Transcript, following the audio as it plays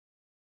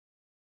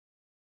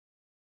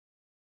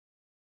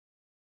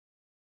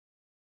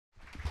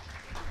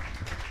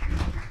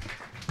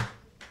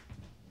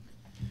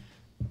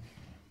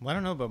Well, I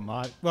don't know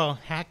about well,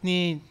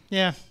 Hackney,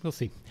 yeah, we'll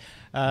see.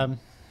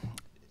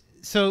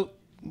 So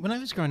when I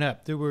was growing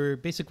up, there were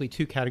basically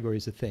two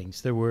categories of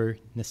things. There were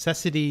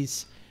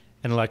necessities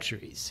and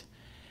luxuries.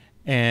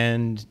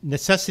 And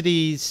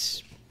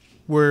necessities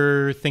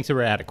were things that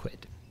were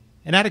adequate.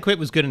 And adequate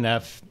was good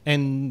enough,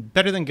 and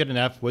better than good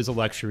enough was a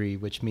luxury,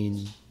 which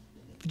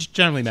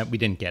generally meant we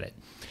didn't get it.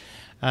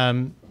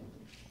 I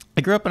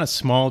grew up on a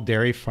small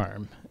dairy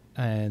farm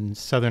in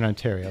southern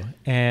Ontario,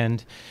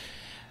 and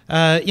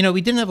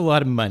we didn't have a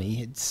lot of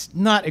money. It's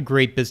not a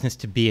great business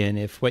to be in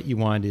if what you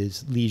want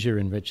is leisure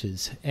and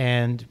riches.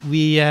 And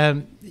we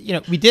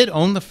did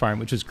own the farm,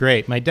 which was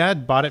great. My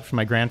dad bought it from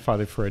my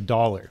grandfather for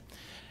 $1.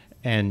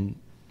 And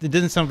it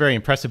doesn't sound very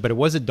impressive, but it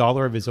was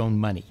 $1 of his own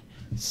money.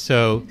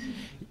 So,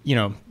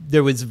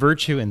 there was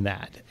virtue in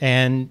that.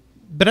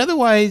 But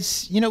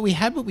otherwise, we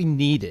had what we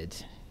needed.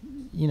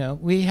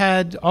 We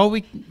had all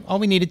we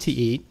needed to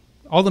eat,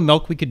 all the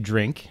milk we could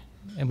drink,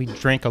 and we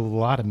drank a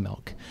lot of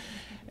milk.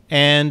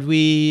 And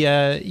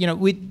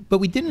but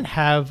we didn't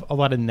have a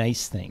lot of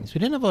nice things. We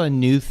didn't have a lot of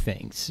new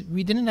things.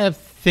 We didn't have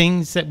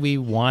things that we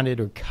wanted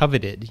or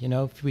coveted.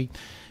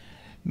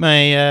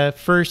 My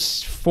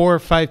first 4 or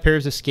 5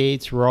 pairs of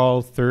skates were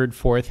all third,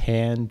 fourth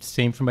hand.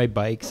 Same for my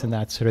bikes and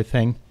that sort of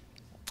thing.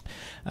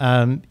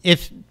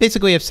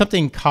 If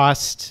something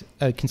cost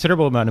a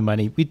considerable amount of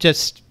money, we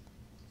just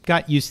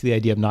got used to the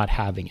idea of not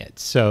having it.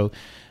 So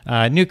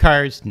new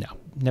cars, no,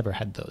 never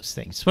had those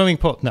things. Swimming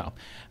pool, no.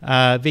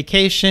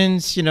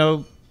 Vacations,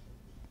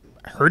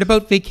 heard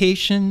about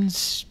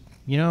vacations.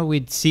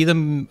 We'd see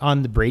them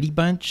on the Brady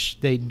Bunch.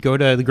 They'd go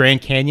to the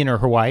Grand Canyon or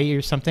Hawaii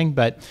or something.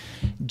 But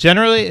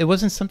generally, it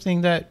wasn't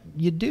something that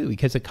you'd do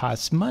because it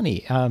costs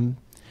money.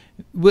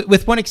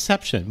 With one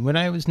exception, when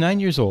I was 9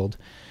 years old,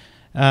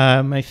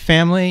 my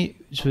family,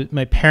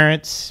 my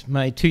parents,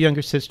 my 2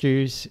 younger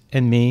sisters,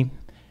 and me,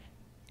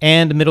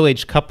 and a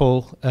middle-aged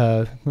couple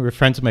who were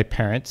friends of my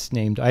parents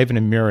named Ivan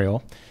and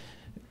Muriel.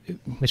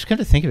 Which, come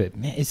to think of it,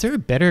 man, is there a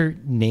better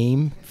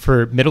name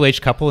for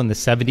middle-aged couple in the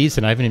 70s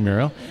than Ivan and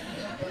Muriel?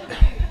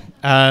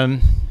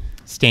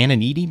 Stan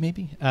and Edie,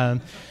 maybe?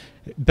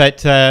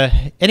 But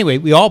anyway,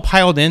 we all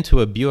piled into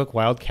a Buick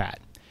Wildcat.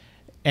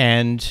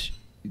 And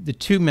the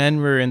 2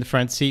 men were in the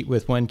front seat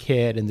with 1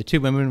 kid, and the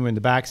 2 women were in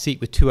the back seat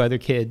with 2 other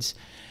kids.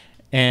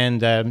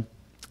 And,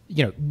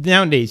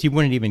 nowadays you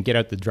wouldn't even get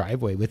out the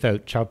driveway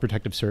without Child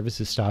Protective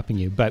Services stopping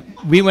you. But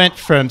we went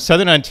from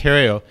southern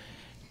Ontario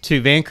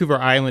to Vancouver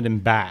Island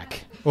and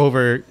back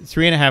over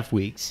 3.5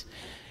 weeks.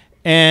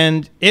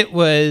 And it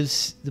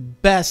was the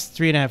best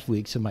 3.5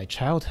 weeks of my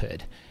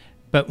childhood.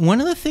 But one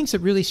of the things that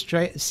really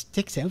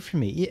sticks out for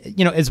me,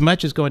 as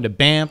much as going to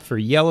Banff or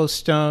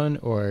Yellowstone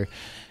or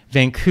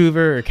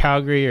Vancouver or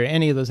Calgary or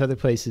any of those other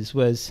places,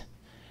 was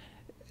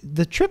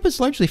the trip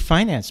was largely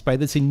financed by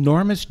this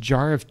enormous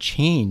jar of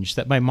change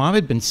that my mom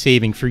had been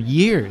saving for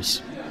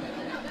years.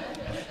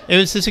 It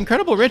was this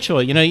incredible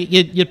ritual.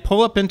 You'd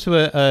pull up into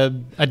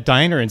a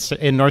diner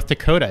in North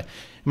Dakota.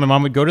 And my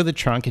mom would go to the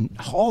trunk and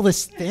haul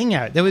this thing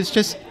out. That was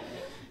just,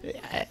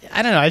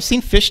 I don't know. I've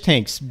seen fish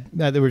tanks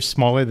that were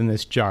smaller than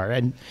this jar.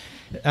 And,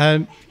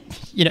 and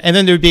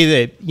then there would be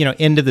the,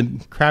 end of the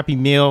crappy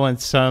meal in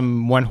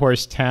some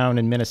one-horse town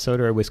in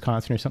Minnesota or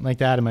Wisconsin or something like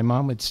that. And my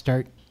mom would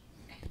start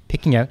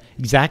picking out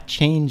exact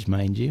change,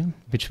 mind you,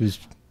 which was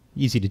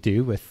easy to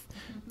do with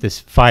this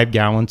 5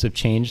 gallons of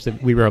change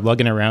that we were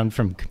lugging around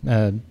from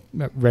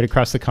right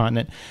across the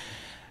continent.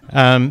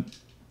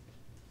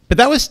 But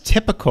that was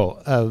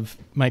typical of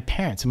my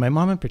parents, and my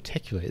mom in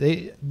particular.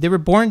 They were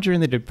born during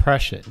the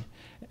Depression,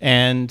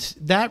 and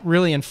that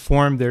really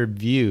informed their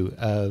view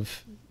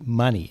of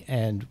money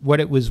and what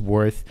it was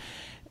worth,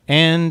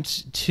 and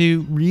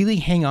to really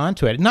hang on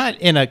to it. Not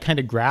in a kind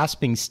of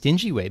grasping,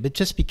 stingy way, but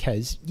just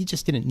because you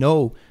just didn't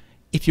know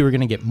if you were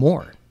going to get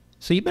more.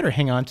 So you better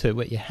hang on to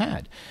what you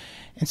had.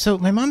 And so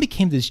my mom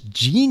became this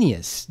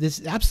genius,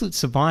 this absolute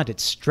savant at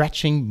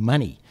stretching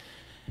money.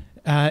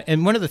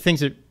 And one of the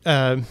things that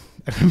I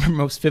remember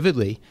most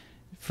vividly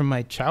from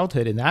my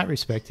childhood in that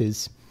respect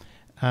is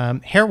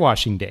hair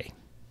washing day.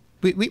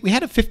 We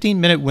had a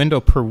 15-minute window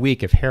per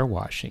week of hair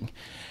washing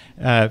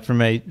for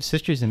my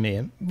sisters and me.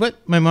 And what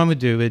my mom would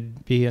do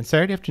would be on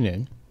Saturday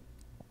afternoon,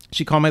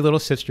 she'd call my little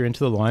sister into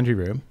the laundry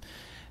room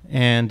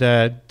and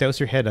douse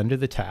her head under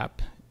the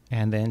tap.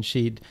 And then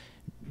she'd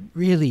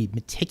really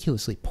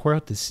meticulously pour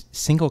out this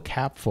single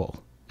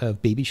capful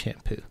of baby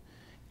shampoo.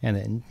 And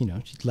then,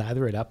 she'd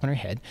lather it up on her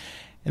head.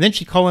 And then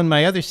she'd call in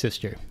my other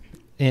sister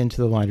into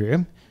the laundry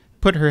room,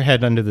 put her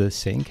head under the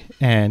sink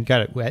and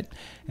got it wet.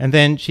 And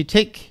then she'd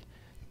take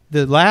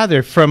the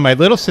lather from my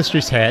little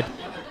sister's head,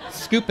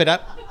 scoop it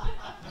up,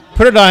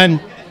 put it on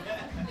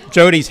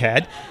Jody's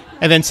head,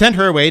 and then send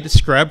her away to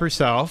scrub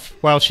herself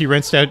while she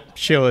rinsed out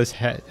Sheila's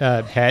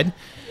head.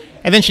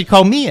 And then she'd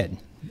call me in.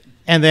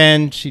 And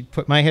then she'd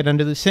put my head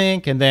under the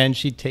sink, and then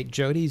she'd take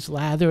Jody's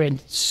lather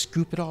and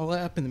scoop it all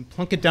up and then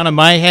plunk it down on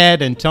my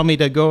head and tell me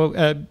to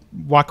go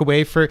walk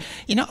away for,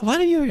 a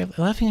lot of you are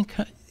laughing.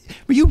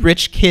 Were you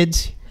rich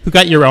kids who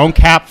got your own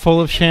cap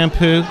full of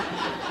shampoo?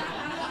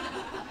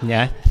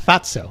 Yeah,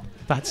 thought so.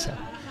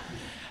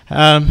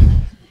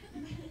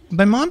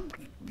 My mom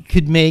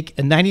could make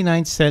a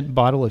 99-cent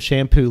bottle of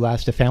shampoo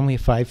last a family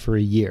of 5 for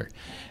a year.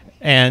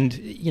 And,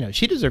 you know,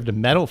 she deserved a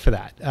medal for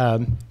that.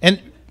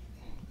 And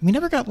we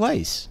never got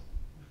lice.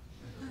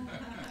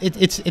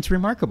 It's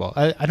remarkable.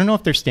 I don't know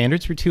if their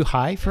standards were too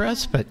high for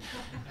us, but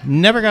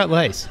never got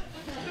lice.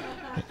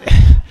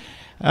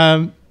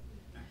 I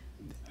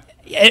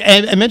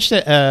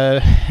mentioned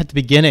at the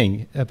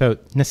beginning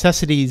about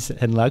necessities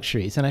and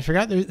luxuries, and I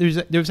forgot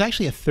there was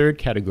actually a third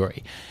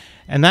category,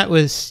 and that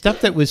was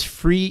stuff that was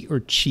free or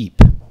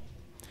cheap.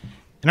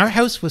 And our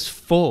house was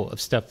full of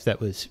stuff that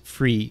was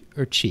free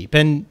or cheap.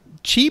 And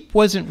cheap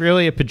wasn't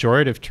really a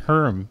pejorative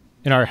term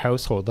in our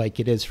household like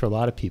it is for a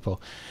lot of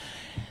people.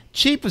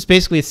 Cheap was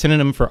basically a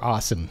synonym for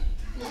awesome.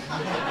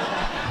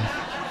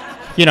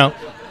 You know,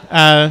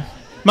 Mom,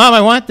 I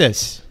want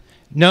this.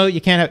 No,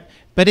 you can't have,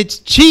 but it's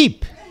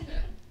cheap.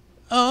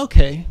 Oh,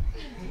 okay.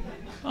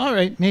 All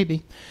right,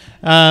 maybe.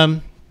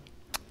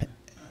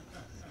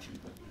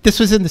 This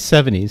was in the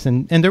 70s,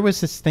 and there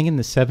was this thing in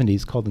the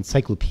 70s called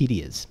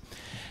encyclopedias.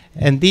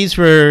 And these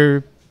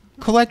were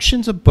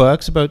collections of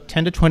books, about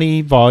 10 to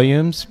 20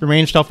 volumes,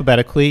 arranged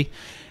alphabetically,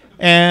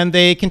 and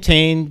they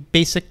contained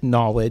basic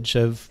knowledge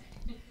of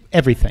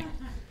everything.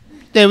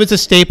 It was a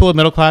staple of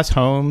middle-class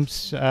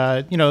homes,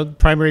 you know,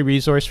 primary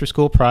resource for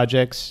school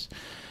projects.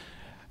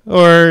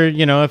 Or,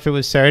 you know, if it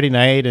was Saturday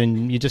night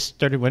and you just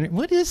started wondering,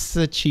 what is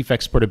the chief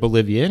export of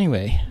Bolivia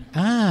anyway?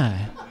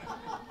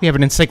 We have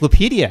an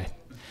encyclopedia.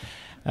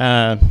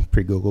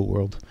 Pre-Google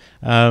world.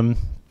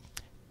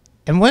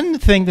 And one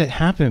thing that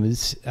happened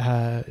was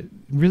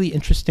really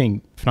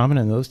interesting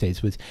phenomenon in those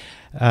days was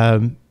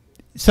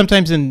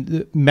sometimes in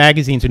the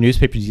magazines or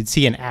newspapers you'd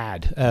see an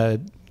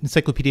ad.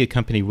 Encyclopedia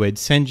company would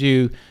send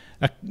you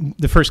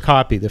the first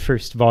copy, the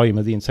first volume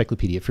of the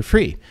encyclopedia for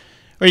free.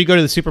 Or you go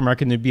to the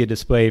supermarket and there'd be a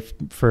display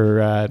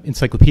for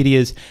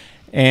encyclopedias,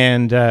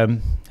 and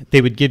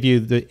they would give you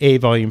the A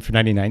volume for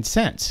 99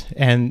 cents.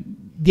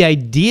 And the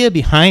idea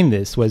behind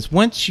this was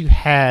once you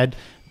had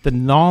the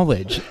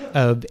knowledge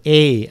of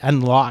A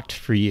unlocked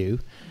for you,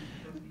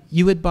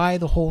 you would buy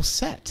the whole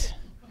set.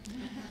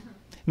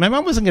 My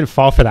mom wasn't going to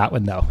fall for that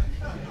one, though.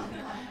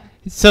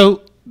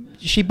 So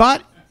she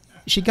got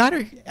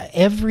her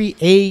every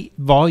A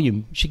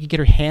volume she could get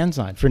her hands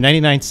on for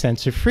 99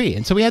 cents for free.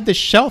 And so we had this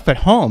shelf at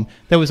home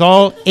that was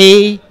all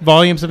A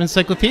volumes of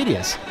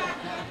encyclopedias.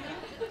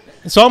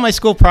 And so all my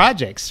school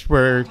projects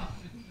were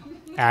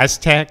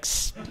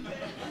Aztecs,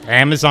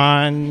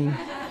 Amazon,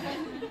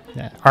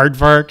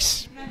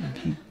 aardvarks,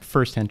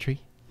 first entry,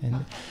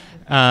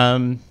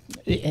 and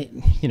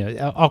you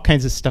know, all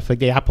kinds of stuff like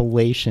the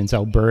Appalachians,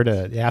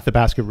 Alberta, the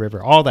Athabasca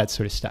River, all that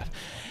sort of stuff.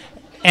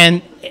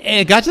 And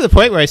it got to the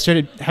point where I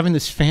started having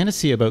this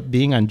fantasy about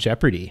being on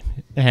Jeopardy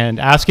and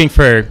asking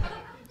for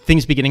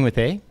things beginning with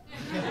A.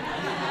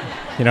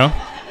 You know,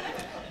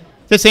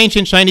 this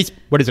ancient Chinese,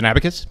 what is an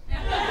abacus?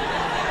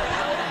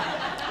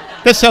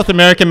 This South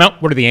American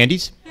mount, what are the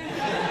Andes?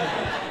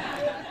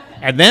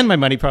 And then my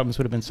money problems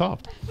would have been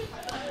solved.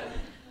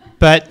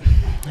 But,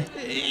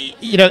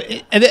 you know,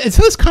 it's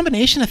this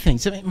combination of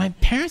things. I mean, my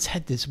parents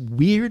had this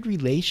weird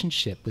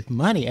relationship with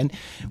money and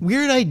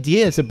weird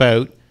ideas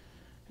about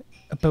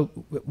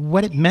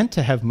what it meant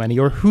to have money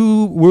or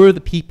who were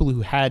the people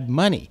who had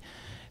money.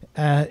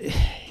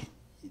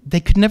 They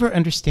could never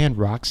understand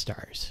rock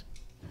stars.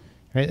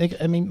 Right?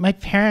 Like, I mean, my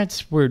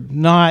parents were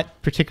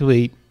not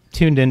particularly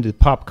tuned into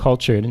pop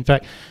culture. And in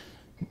fact,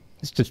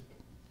 this just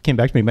came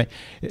back to me. My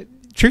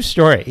true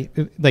story,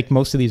 like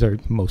most of these are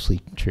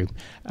mostly true.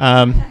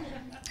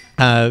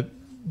 The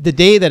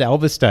day that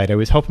Elvis died, I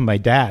was helping my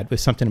dad with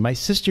something, and my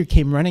sister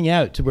came running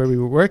out to where we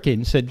were working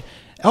and said,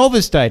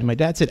 Elvis died. And my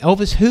dad said,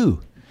 Elvis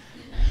who?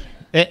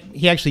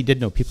 He actually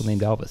did know people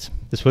named Elvis.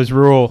 This was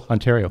rural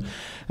Ontario.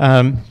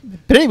 But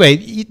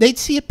anyway, they'd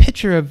see a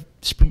picture of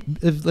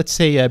let's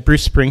say,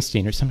 Bruce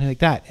Springsteen or something like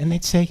that, and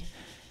they'd say,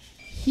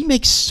 he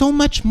makes so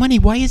much money.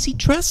 Why is he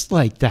dressed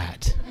like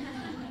that?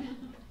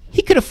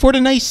 He could afford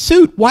a nice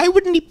suit. Why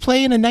wouldn't he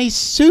play in a nice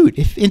suit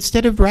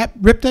instead of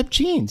ripped up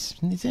jeans?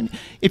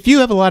 If you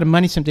have a lot of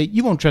money someday,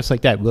 you won't dress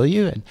like that, will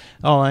you? And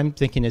all I'm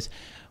thinking is,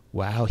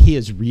 wow, he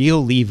has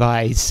real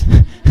Levi's.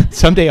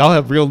 Someday I'll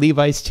have real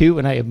Levi's too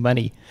when I have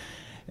money.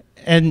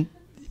 And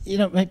you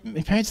know, my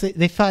parents,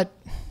 they thought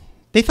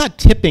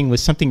tipping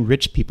was something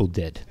rich people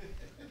did.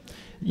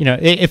 You know,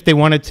 if they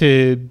wanted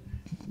to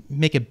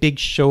make a big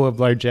show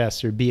of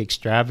largesse or be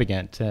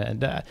extravagant,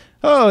 and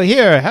oh,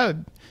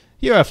 here,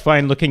 you're a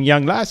fine-looking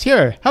young lass.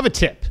 Here, have a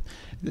tip,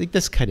 like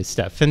this kind of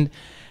stuff. And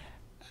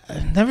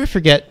I'll never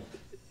forget,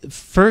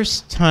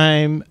 first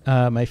time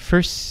I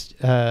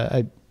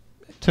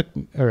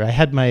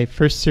had my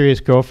first serious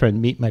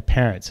girlfriend meet my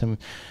parents, and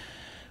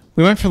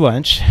we went for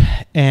lunch,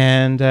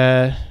 and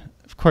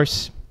of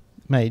course,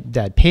 my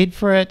dad paid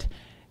for it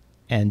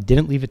and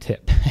didn't leave a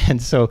tip. And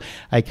so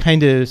I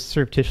kind of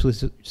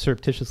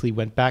surreptitiously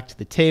went back to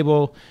the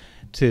table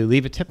to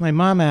leave a tip. My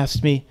mom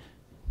asked me,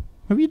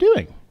 what were you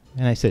doing?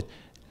 And I said,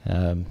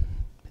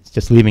 it's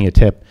just leaving a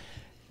tip.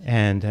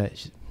 And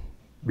she said,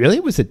 really?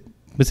 Was it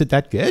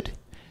that good?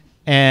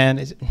 And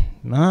I said,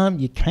 Mom,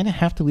 you kind of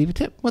have to leave a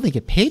tip. Well, they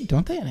get paid,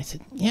 don't they? And I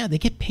said, yeah, they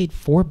get paid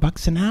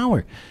 $4 an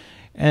hour.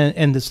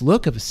 And this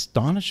look of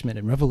astonishment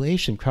and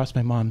revelation crossed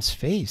my mom's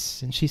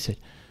face. And she said,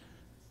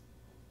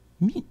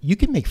 you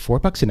can make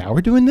 $4 an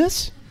hour doing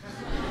this?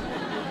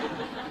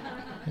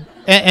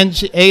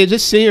 and I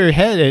just see her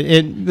head,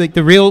 and like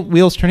the real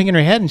wheels turning in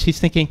her head, and she's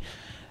thinking,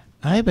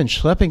 I've been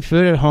schlepping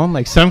food at home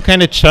like some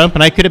kind of chump,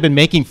 and I could have been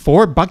making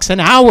 $4 an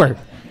hour.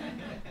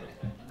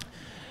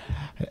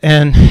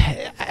 And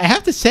I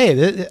have to say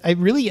that I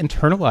really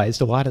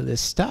internalized a lot of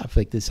this stuff,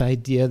 like this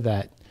idea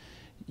that,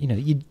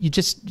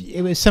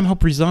 it was somehow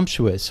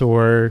presumptuous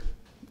or,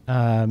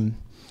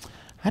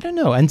 I don't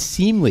know,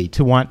 unseemly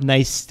to want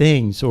nice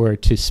things or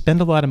to spend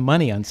a lot of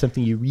money on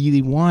something you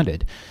really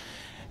wanted.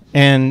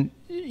 And,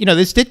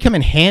 this did come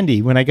in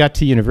handy when I got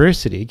to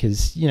university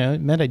because,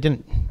 it meant I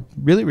didn't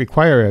really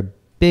require a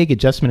big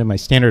adjustment in my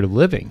standard of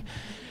living.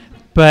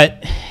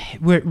 But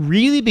where it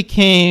really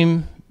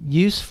became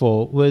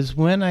useful was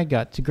when I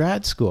got to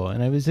grad school,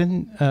 and I was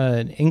in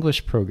an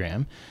English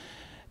program.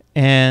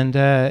 And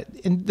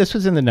this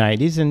was in the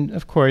 90s, and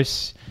of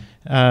course,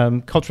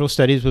 cultural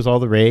studies was all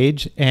the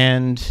rage,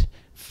 and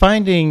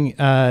finding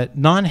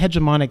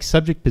non-hegemonic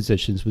subject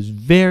positions was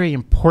very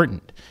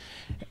important.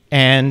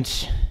 And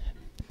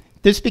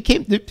this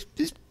became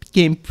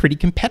pretty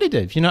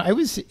competitive. I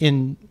was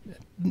in,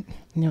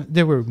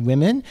 there were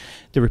women,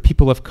 there were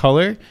people of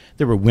color,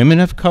 there were women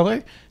of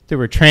color, there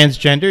were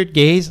transgendered,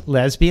 gays,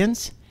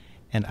 lesbians,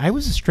 and I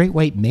was a straight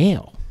white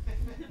male.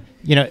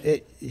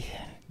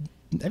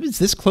 I was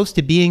this close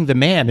to being the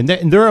man. And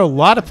there are a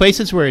lot of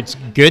places where it's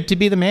good to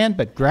be the man,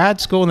 but grad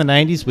school in the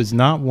 90s was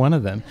not one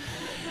of them.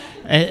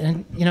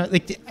 And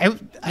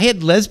I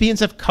had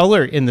lesbians of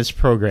color in this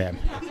program.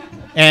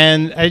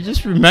 And I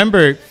just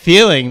remember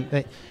feeling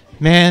that,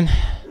 man,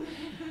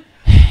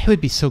 it would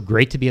be so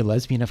great to be a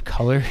lesbian of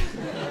color.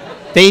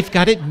 They've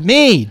got it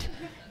made.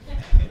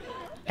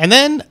 And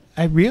then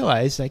I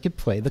realized I could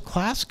play the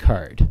class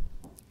card.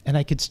 And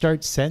I could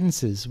start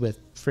sentences with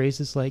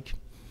phrases like,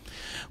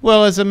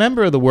 well, as a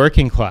member of the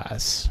working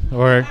class,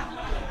 or,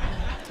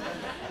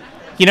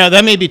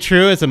 that may be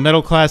true as a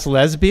middle-class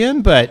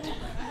lesbian, but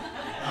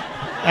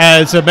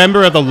as a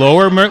member of the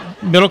lower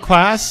middle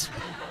class,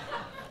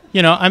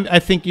 I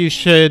think you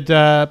should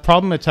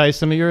problematize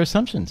some of your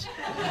assumptions.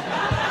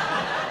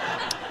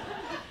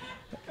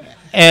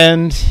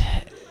 And,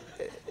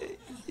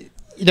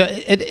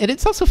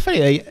 it's also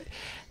funny,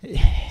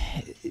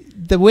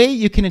 the way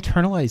you can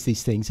internalize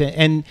these things,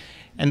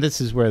 and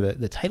this is where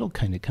the title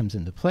kind of comes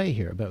into play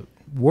here about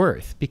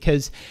worth,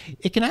 because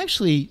it can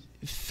actually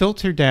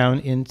filter down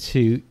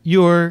into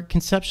your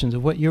conceptions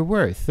of what you're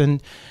worth.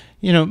 And,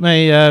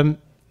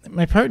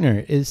 my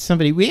partner is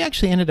somebody, we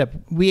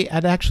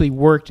had actually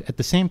worked at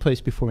the same place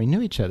before we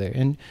knew each other.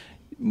 And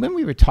when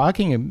we were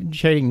talking and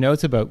sharing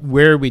notes about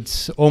where we'd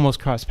almost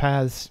crossed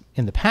paths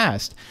in the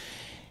past,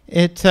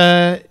 it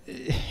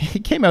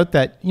came out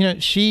that,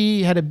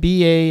 she had a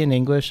BA in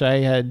English. I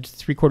had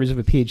 3/4 of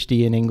a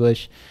PhD in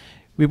English.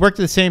 We worked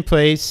at the same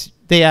place.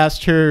 They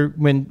asked her,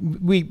 when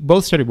we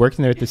both started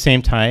working there at the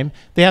same time,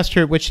 they asked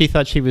her what she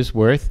thought she was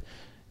worth,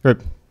 or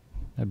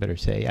I better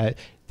say,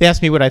 they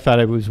asked me what I thought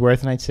I was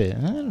worth, and I'd say, I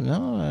don't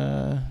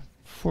know,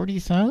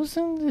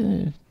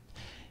 40,000?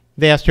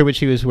 They asked her what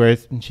she was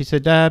worth, and she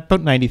said,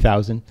 about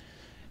 90,000.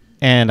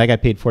 And I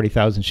got paid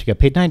 40,000, she got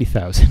paid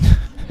 90,000.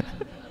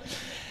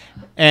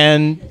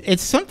 And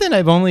it's something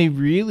I've only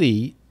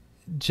really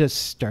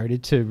just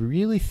started to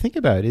really think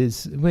about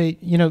is,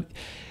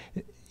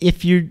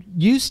 if you're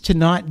used to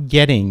not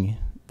getting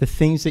the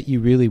things that you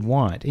really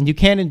want, and you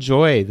can't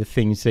enjoy the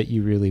things that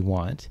you really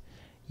want,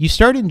 you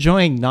start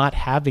enjoying not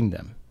having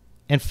them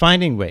and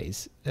finding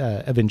ways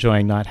of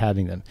enjoying not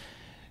having them,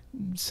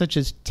 such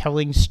as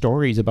telling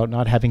stories about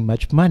not having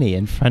much money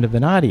in front of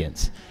an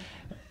audience.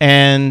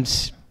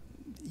 And,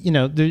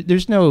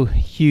 there's no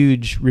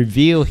huge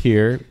reveal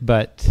here,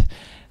 but,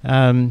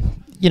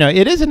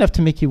 it is enough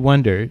to make you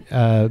wonder,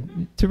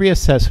 to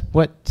reassess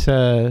what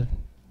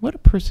a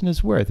person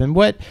is worth, and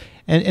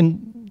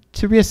and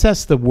to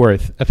reassess the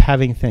worth of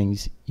having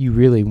things you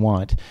really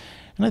want.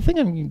 And I think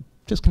I'm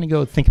just going to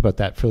go think about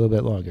that for a little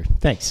bit longer.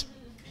 Thanks.